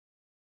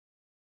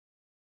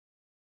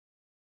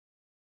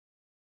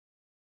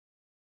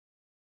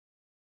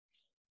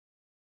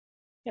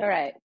All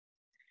right.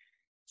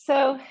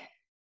 So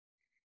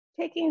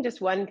taking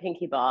just one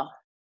pinky ball,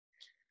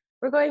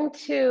 we're going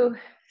to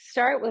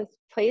start with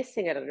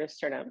placing it under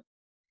sternum.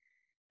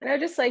 And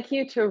I'd just like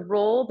you to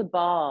roll the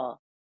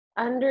ball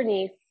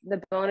underneath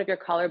the bone of your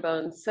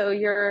collarbone. So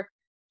you're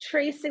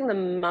tracing the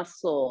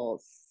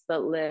muscles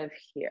that live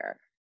here.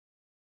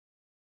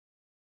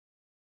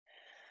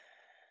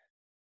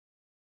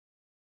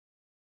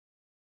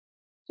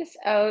 Just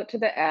out to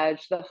the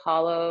edge, the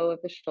hollow of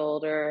the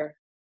shoulder,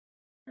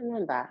 and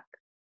then back.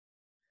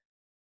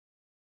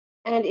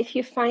 And if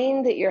you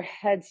find that your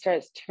head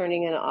starts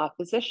turning in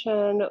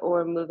opposition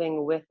or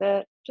moving with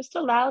it, just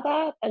allow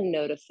that and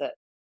notice it.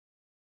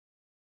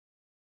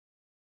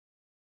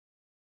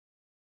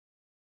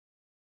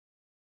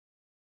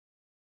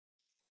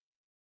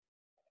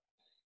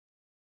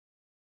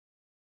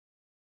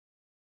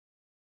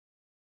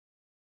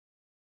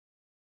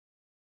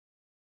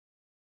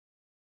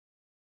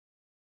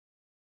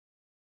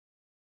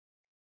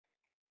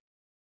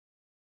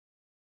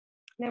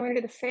 Now we're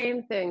gonna do the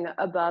same thing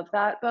above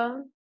that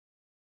bone.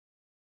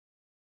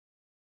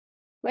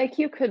 Like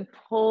you could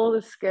pull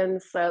the skin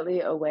slightly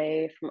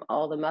away from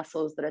all the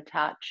muscles that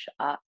attach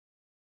up.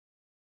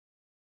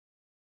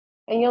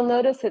 And you'll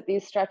notice that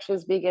these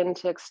stretches begin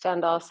to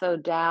extend also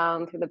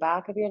down through the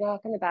back of your neck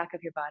and the back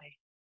of your body.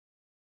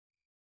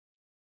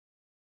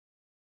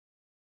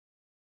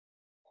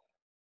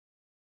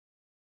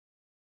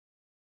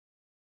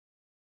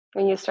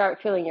 When you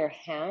start feeling your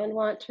hand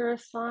want to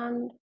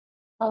respond,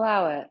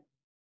 allow it.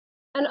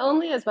 And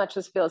only as much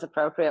as feels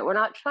appropriate. We're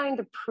not trying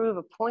to prove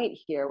a point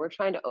here. We're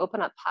trying to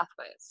open up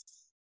pathways.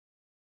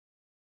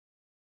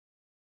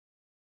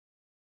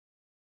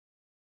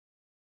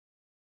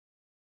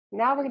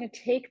 Now we're going to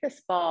take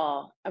this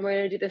ball and we're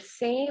going to do the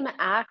same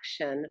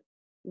action,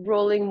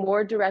 rolling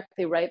more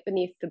directly right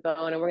beneath the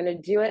bone. And we're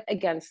going to do it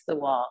against the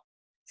wall.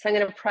 So I'm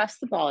going to press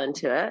the ball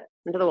into it,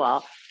 into the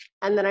wall.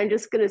 And then I'm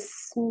just going to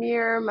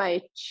smear my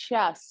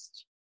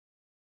chest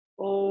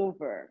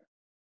over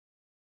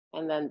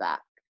and then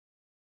back.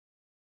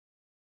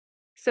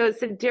 So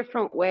it's a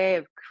different way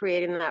of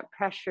creating that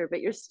pressure,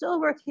 but you're still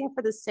working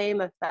for the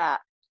same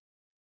effect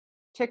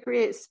to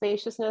create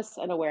spaciousness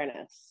and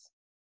awareness.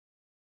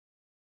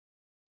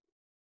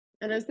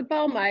 And as the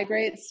ball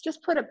migrates,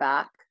 just put it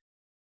back.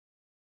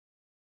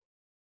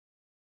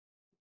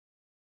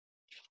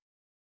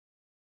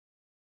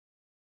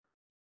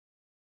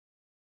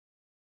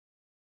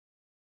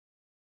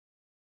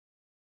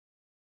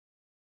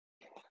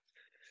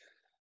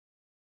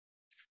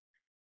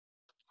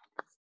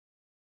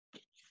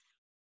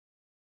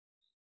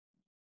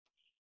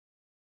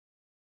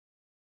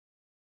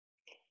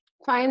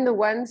 Find the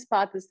one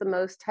spot that's the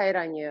most tight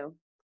on you.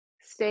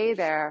 Stay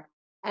there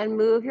and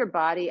move your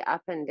body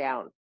up and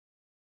down.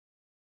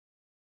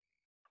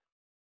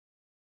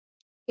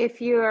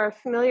 If you are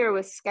familiar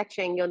with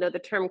sketching, you'll know the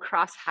term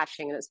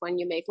cross-hatching, and it's when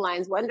you make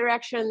lines one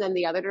direction, then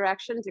the other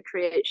direction to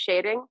create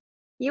shading.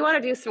 You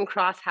want to do some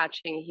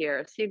cross-hatching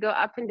here. So you go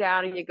up and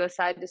down and you go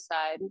side to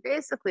side, and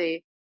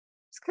basically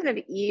just kind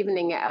of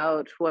evening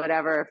out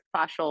whatever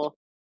fascial,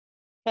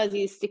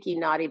 fuzzy, sticky,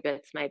 knotty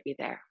bits might be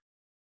there.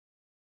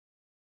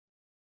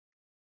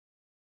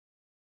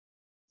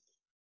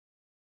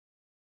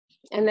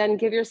 And then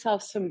give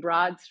yourself some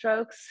broad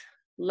strokes,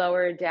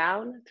 lower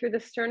down through the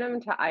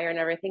sternum to iron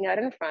everything out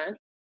in front.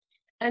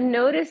 And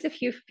notice if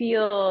you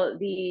feel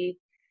the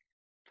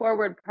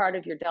forward part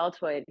of your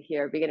deltoid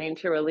here beginning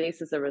to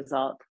release as a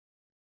result.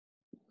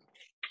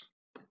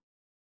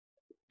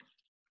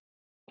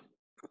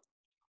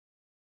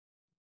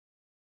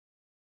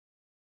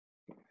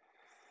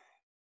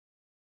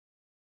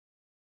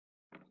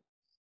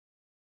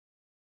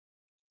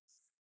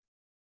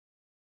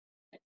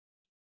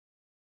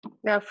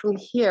 Now from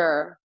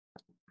here,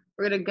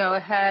 we're going to go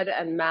ahead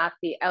and map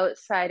the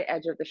outside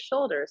edge of the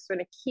shoulder. So we're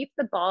going to keep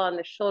the ball on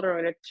the shoulder.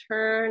 We're going to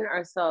turn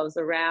ourselves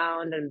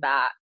around and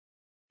back,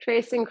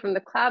 tracing from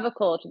the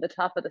clavicle to the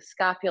top of the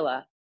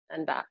scapula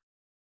and back.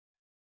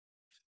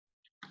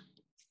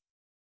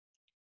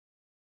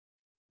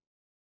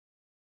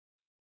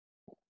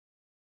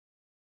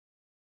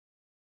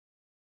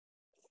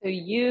 So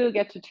you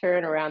get to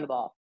turn around the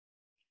ball.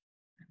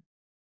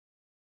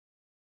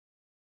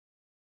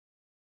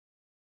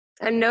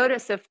 And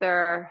notice if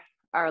there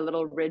are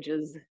little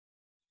ridges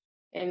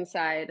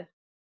inside.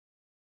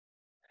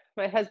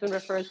 My husband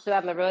refers to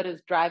that on the road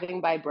as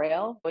driving by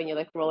braille, when you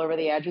like roll over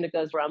the edge and it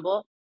goes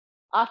rumble.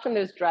 Often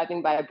there's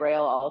driving by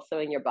braille also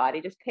in your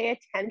body. Just pay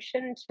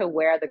attention to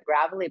where the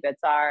gravelly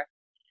bits are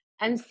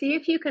and see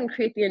if you can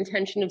create the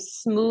intention of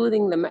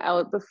smoothing them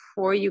out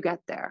before you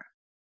get there.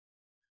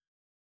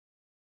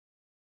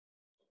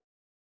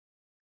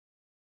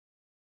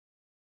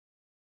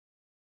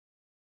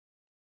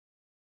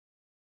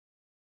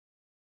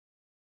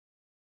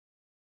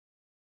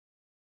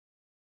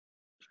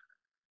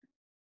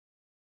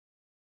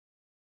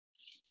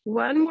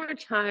 One more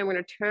time, we're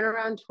going to turn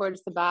around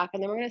towards the back,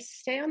 and then we're going to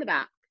stay on the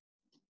back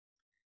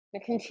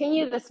and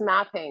continue this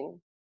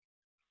mapping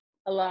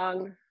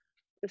along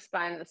the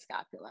spine of the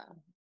scapula.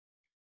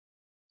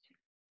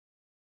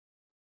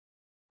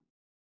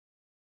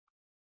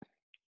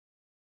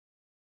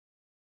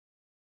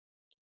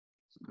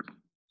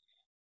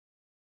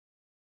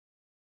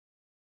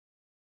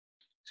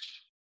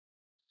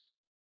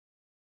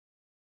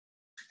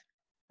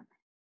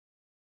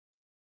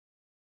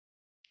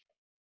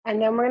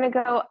 And then we're going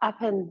to go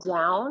up and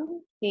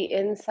down the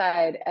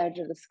inside edge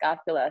of the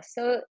scapula.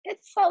 So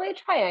it's slightly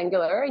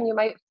triangular, and you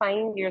might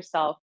find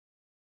yourself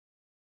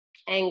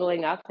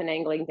angling up and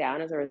angling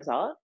down as a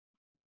result.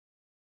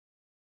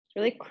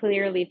 Really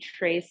clearly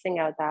tracing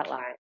out that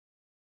line.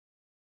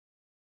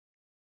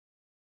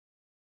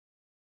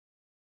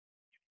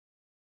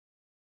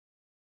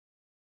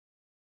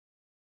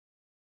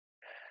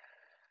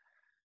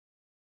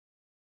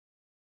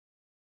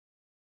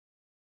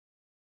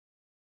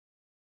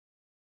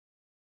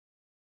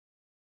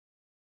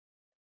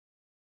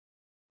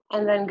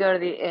 And then go to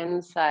the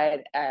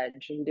inside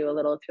edge and do a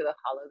little through the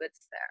hollow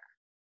bits there.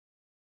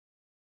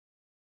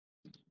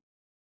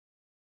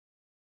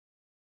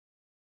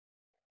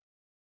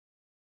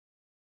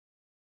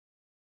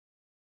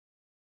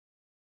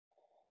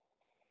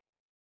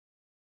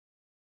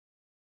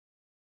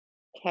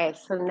 Okay,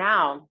 so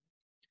now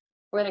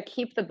we're going to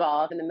keep the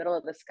ball in the middle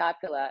of the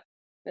scapula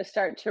and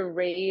start to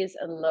raise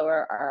and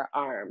lower our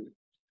arm.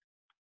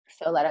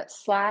 So let it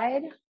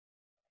slide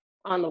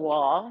on the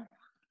wall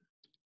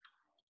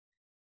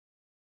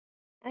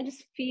and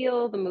just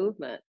feel the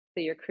movement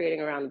that you're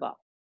creating around the ball.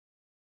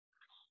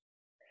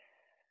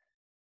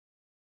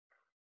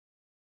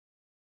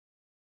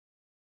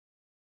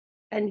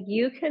 And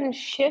you can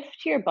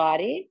shift your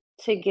body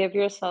to give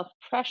yourself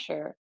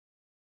pressure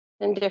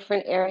in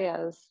different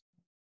areas,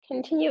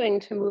 continuing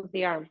to move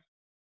the arm.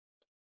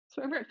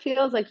 So wherever it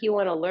feels like you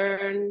want to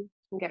learn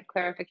and get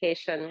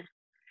clarification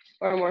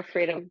or more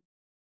freedom.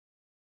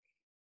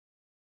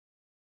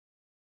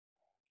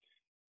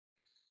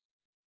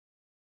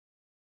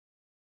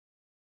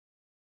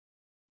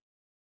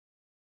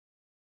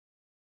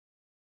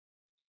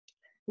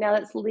 Now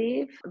let's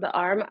leave the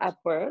arm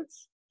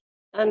upwards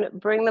and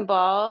bring the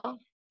ball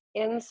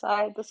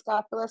inside the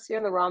scapula. So you're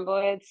in the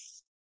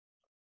rhomboids.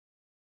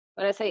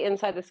 When I say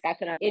inside the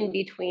scapula, in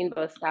between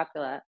both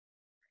scapula,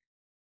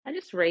 I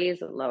just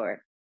raise and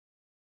lower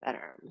that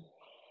arm.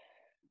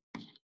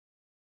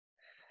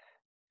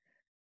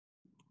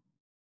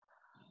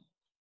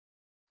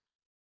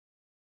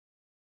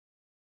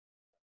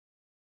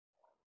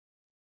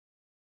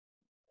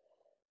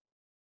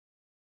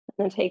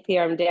 And then take the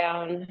arm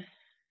down,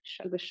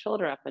 shrug the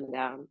shoulder up and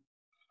down.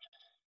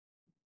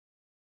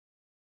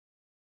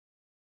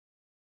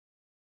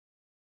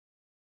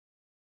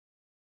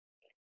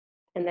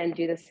 And then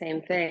do the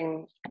same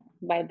thing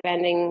by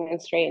bending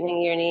and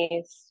straightening your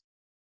knees.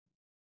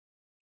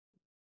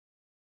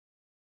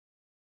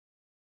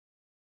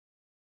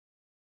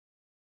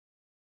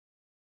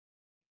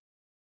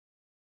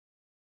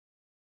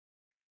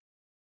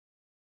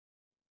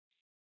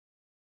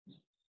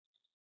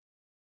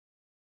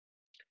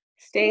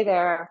 Stay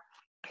there,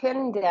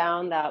 pin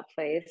down that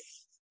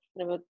place,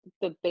 with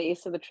the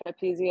base of the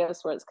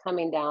trapezius where it's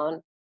coming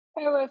down.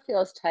 Wherever it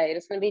feels tight,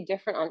 it's going to be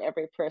different on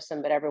every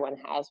person, but everyone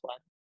has one.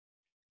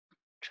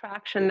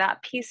 Traction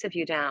that piece of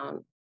you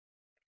down.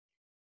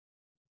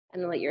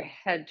 And then let your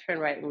head turn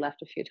right and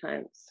left a few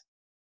times.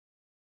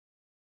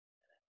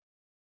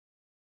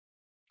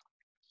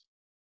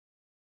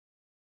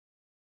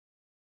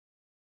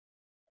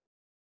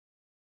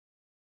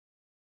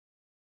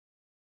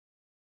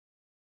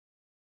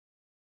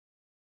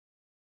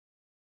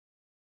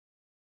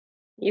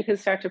 You can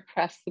start to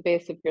press the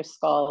base of your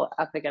skull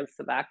up against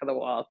the back of the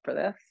wall for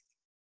this.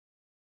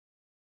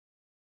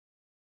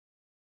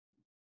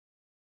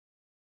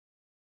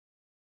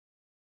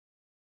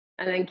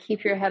 And then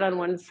keep your head on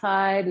one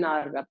side,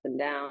 nod it up and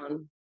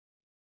down.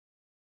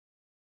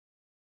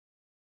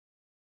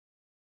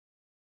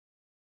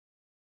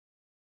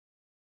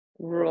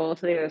 Roll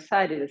to the other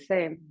side, do the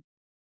same.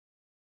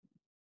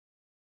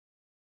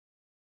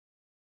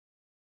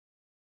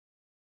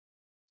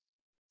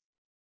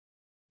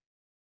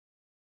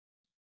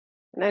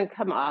 And then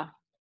come off,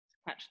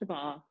 catch the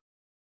ball.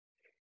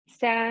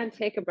 Stand,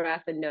 take a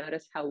breath, and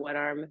notice how one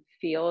arm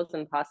feels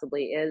and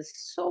possibly is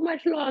so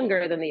much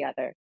longer than the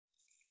other.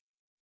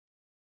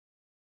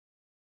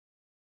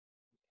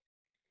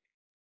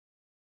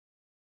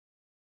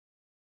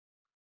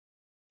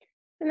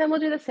 And then we'll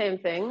do the same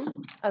thing,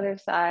 other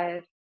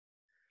side.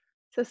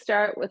 So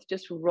start with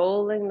just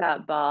rolling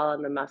that ball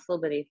in the muscle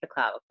beneath the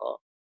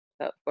clavicle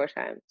about 4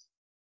 times.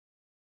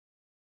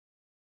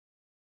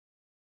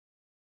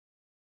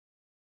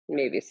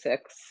 Maybe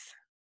 6.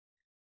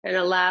 And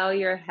allow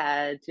your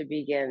head to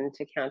begin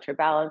to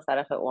counterbalance that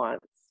if it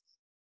wants.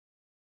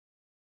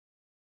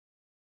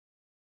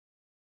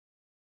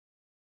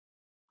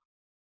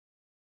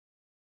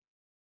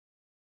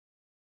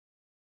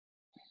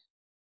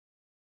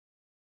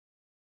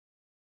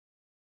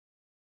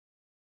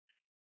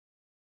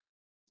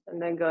 And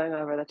then going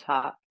over the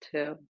top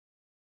too.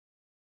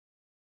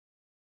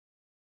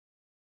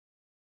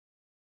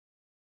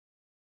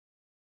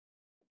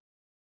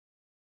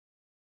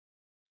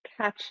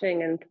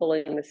 Catching and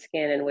pulling the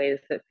skin in ways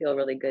that feel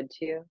really good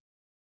to you.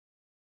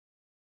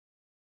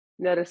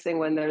 Noticing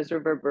when there's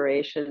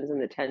reverberations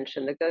and the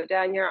tension that go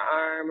down your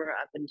arm or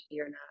up into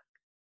your neck.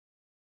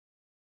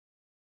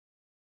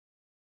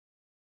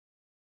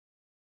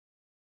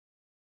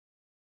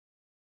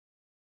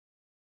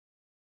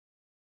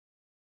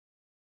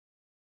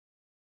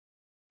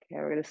 Okay,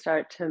 we're going to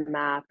start to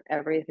map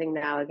everything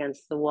now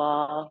against the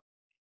wall.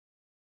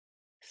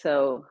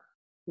 So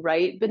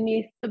right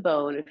beneath the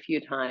bone a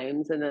few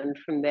times, and then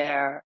from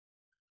there,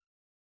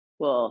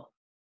 we'll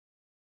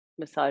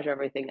massage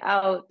everything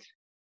out,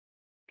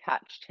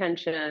 catch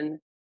tension,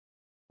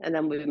 and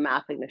then we'll be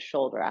mapping the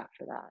shoulder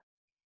after that.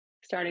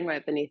 Starting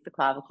right beneath the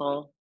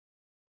clavicle.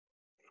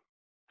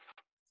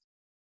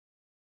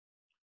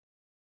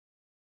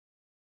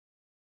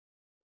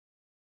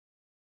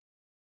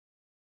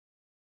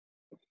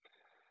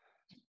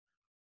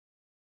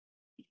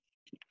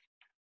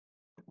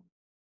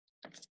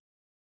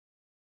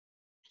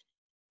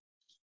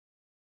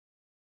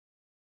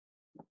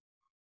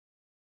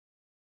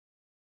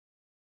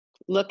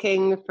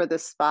 Looking for the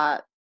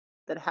spot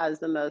that has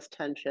the most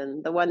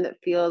tension, the one that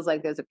feels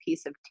like there's a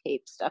piece of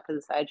tape stuck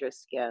inside your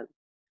skin.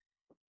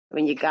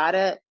 When you got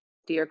it,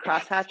 do your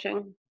cross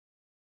hatching.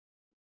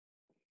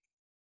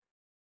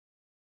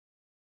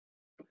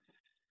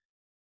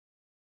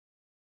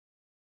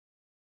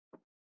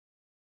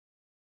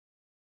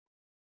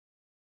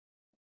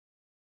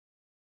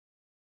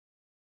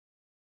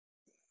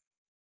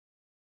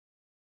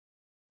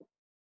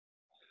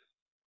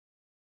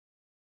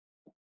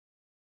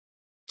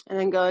 And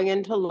then going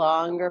into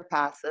longer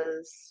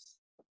passes.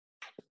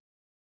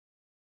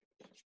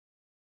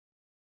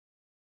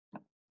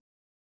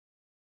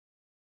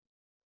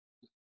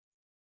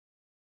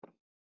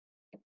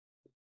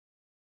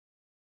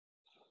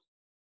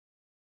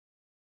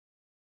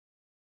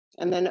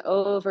 And then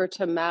over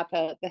to map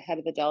out the head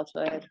of the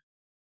deltoid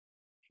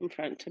from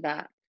front to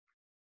back.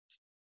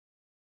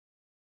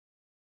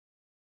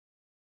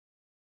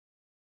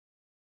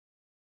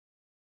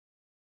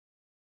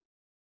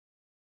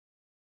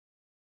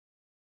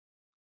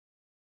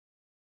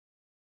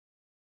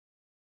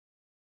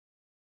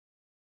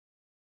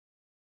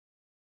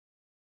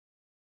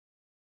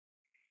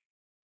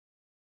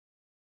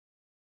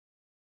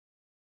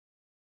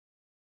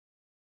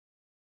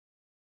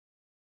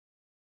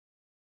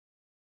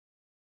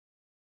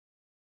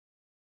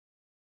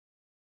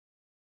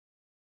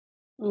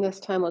 And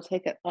this time we'll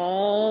take it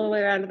all the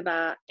way around to the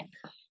back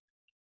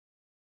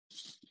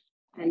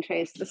and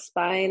trace the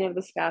spine of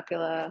the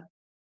scapula.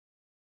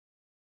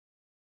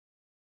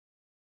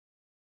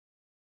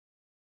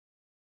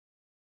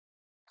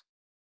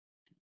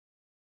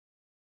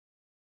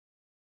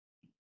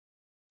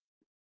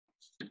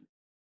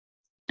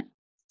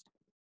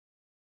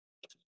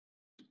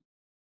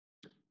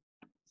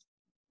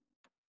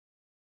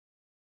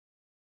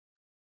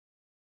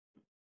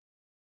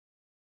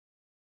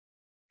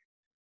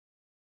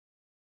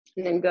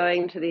 And then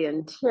going to the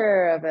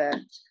interior of it,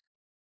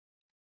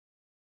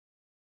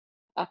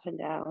 up and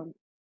down.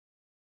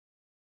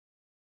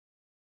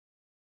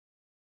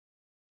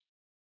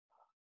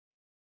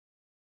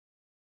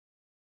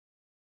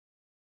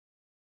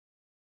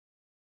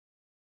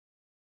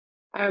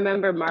 I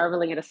remember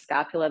marveling at a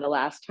scapula the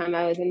last time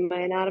I was in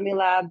my anatomy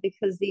lab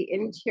because the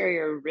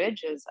interior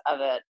ridges of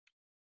it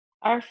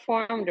are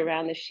formed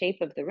around the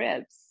shape of the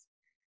ribs.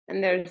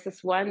 And there's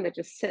this one that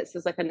just sits,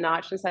 there's like a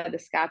notch inside the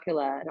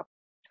scapula and it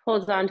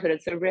holds onto it,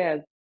 it's a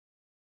rib,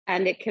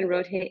 and it can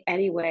rotate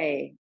any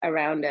way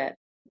around it.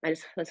 I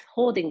just was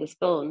holding this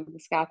bone,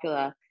 the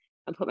scapula,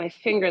 and put my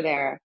finger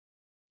there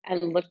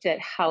and looked at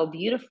how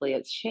beautifully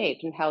it's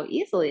shaped and how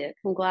easily it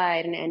can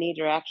glide in any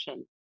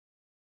direction.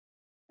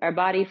 Our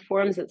body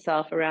forms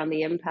itself around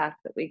the impact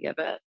that we give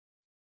it,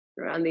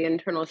 around the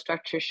internal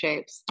structure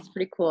shapes. It's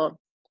pretty cool.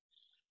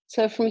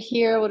 So from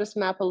here, we'll just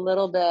map a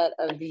little bit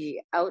of the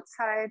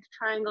outside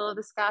triangle of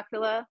the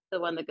scapula,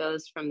 the one that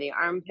goes from the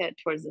armpit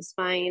towards the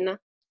spine.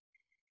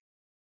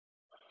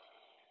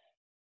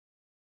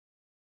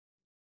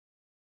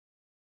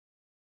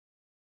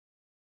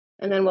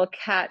 And then we'll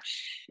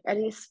catch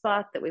any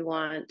spot that we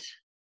want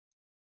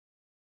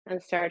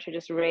and start to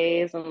just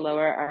raise and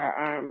lower our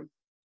arm,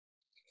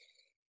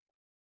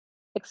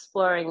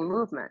 exploring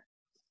movement,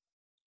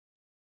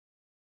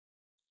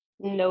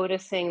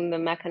 noticing the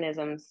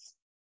mechanisms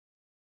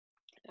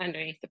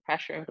underneath the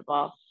pressure of the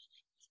ball.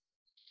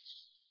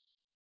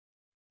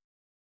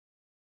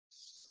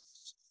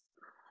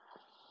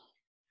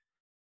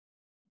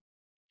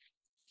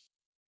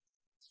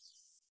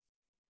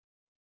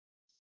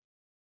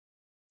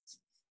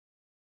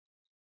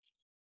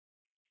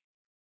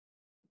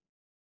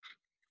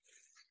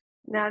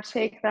 Now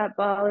take that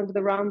ball into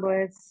the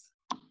rhomboids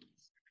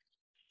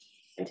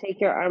and take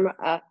your arm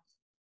up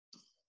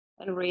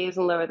and raise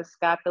and lower the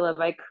scapula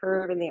by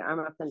curving the arm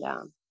up and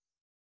down.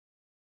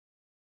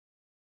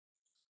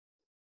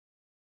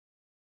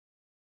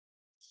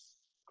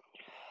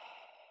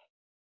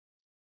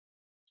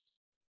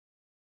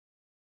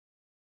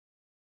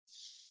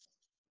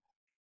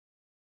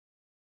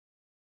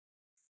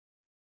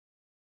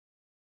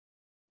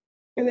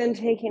 And then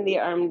taking the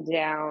arm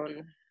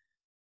down,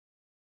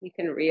 you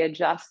can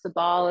readjust the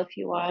ball if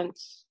you want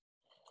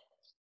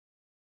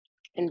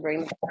and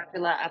bring the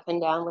scapula up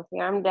and down with the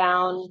arm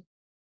down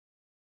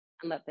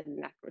and let the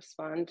neck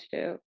respond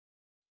too.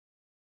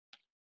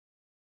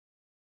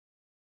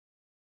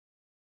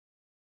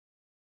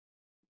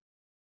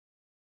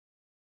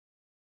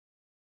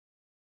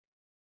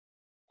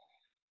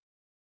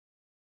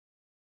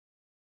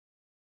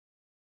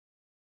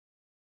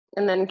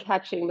 And then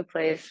catching the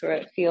place where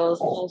it feels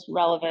most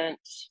relevant,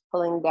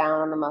 pulling down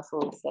on the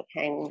muscles that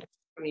hang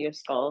from your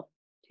skull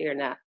to your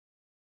neck.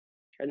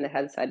 Turn the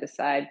head side to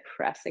side,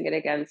 pressing it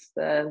against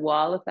the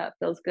wall if that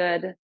feels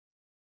good.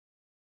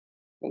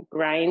 And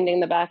grinding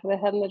the back of the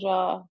head and the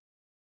jaw.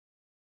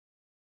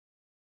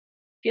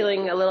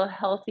 Feeling a little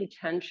healthy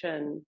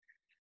tension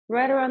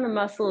right around the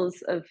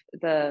muscles of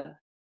the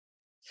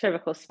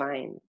cervical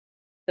spine,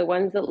 the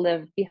ones that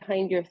live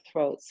behind your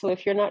throat. So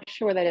if you're not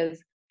sure where that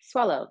is,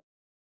 swallow.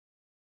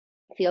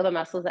 Feel the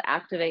muscles that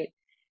activate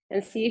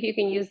and see if you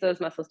can use those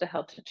muscles to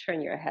help to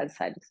turn your head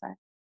side to side.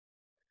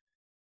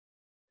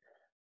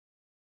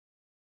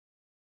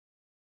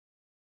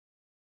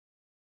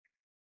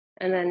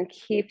 And then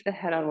keep the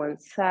head on one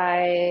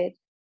side,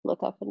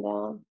 look up and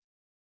down.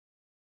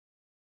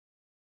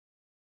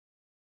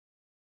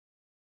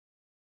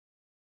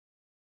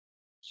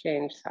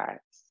 Change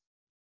sides.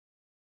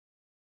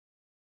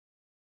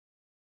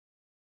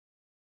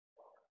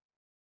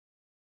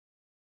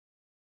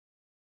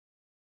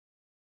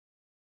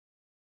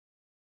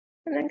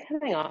 And then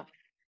coming off.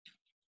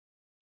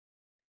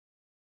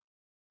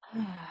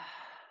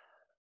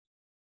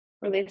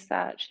 Release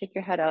that, shake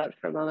your head out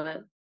for a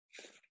moment.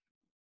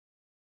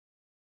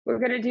 We're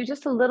gonna do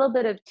just a little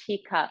bit of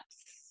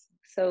teacups.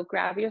 So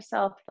grab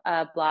yourself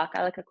a block,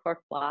 I like a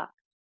cork block,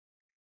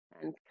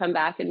 and come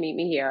back and meet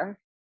me here.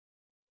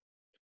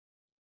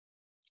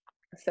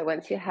 So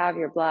once you have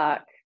your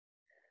block,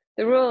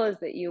 the rule is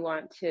that you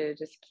want to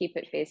just keep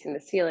it facing the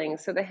ceiling.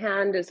 So the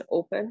hand is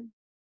open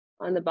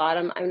on the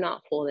bottom. I'm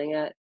not holding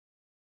it.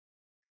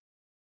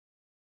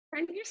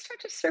 And you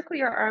start to circle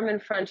your arm in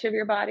front of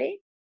your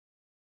body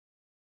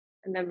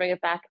and then bring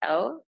it back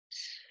out.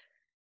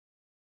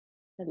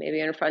 And maybe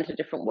in front a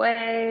different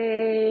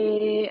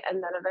way.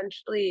 And then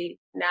eventually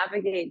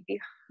navigate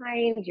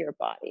behind your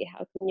body.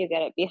 How can you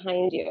get it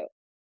behind you?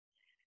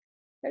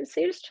 And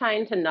so you're just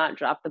trying to not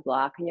drop the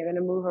block and you're going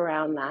to move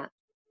around that.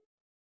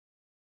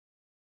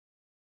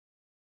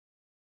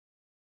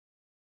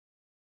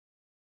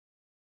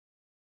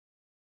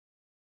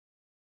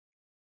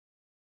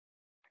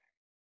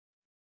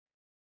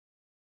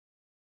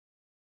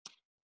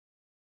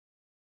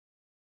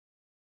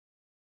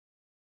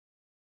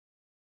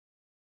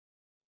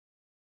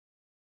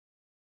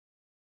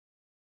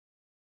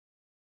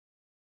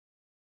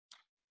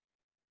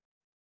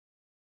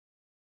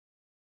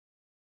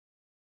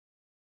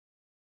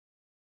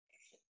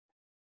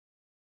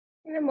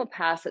 And then we'll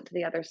pass it to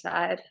the other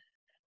side.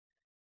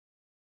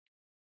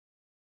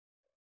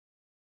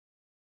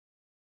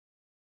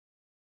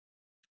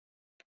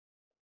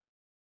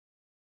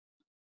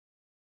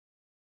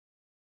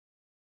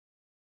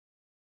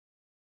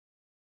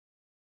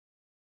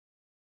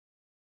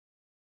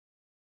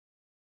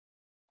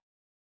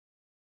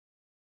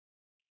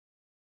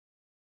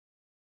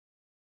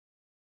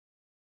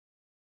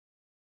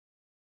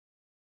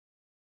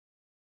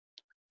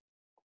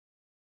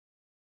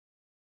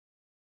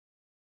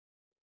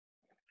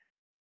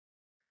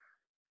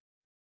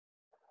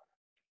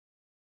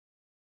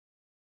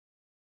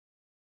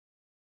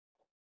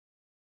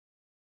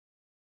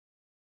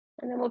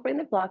 And then we'll bring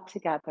the block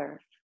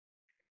together.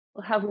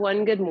 We'll have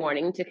one good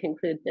morning to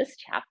conclude this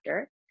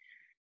chapter.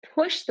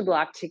 Push the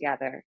block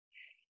together.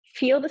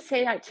 Feel the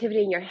same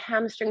activity in your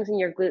hamstrings and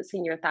your glutes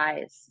and your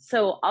thighs.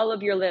 So all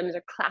of your limbs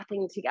are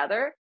clapping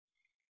together.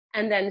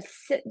 And then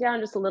sit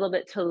down just a little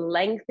bit to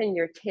lengthen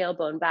your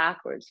tailbone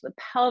backwards. The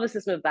pelvis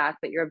is moved back,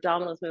 but your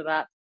abdominals move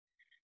up.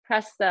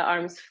 Press the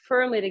arms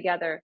firmly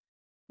together.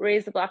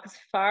 Raise the block as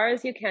far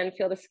as you can.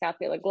 Feel the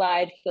scapula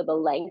glide. Feel the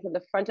length of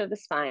the front of the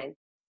spine.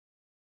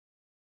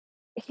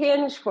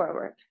 Hinge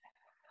forward.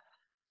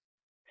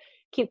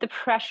 Keep the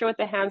pressure with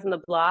the hands on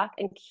the block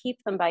and keep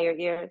them by your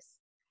ears.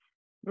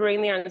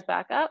 Bring the arms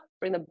back up.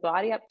 Bring the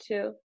body up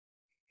too.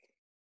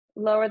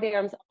 Lower the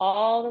arms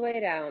all the way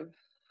down.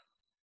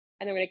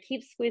 And then we're going to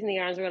keep squeezing the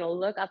arms. We're going to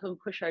look up and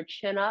push our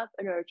chin up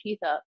and our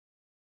teeth up.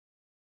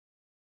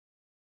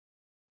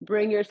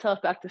 Bring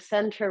yourself back to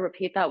center.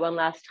 Repeat that one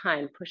last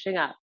time, pushing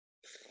up.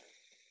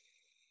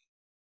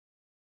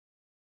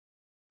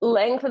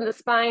 Lengthen the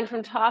spine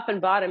from top and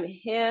bottom.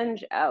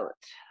 Hinge out.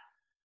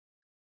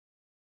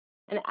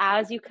 And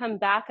as you come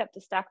back up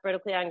to stack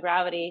vertically on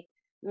gravity,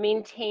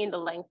 maintain the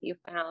length you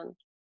found.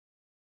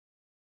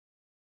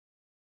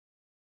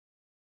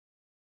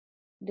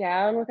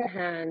 Down with the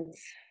hands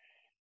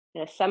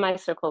in a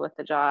semicircle with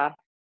the jaw.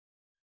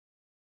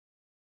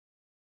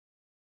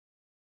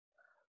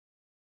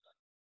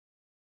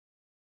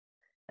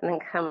 And then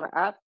come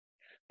up.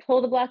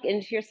 Pull the block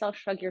into yourself,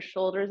 shrug your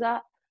shoulders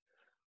up.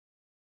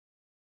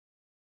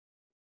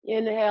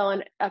 Inhale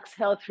and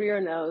exhale through your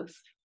nose.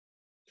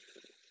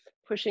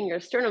 Pushing your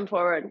sternum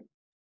forward.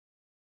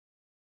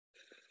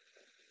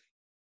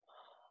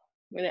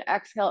 We're going to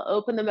exhale,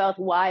 open the mouth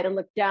wide and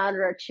look down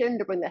at our chin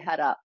to bring the head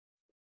up.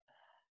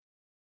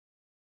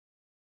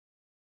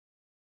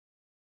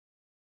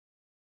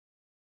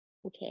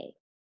 Okay,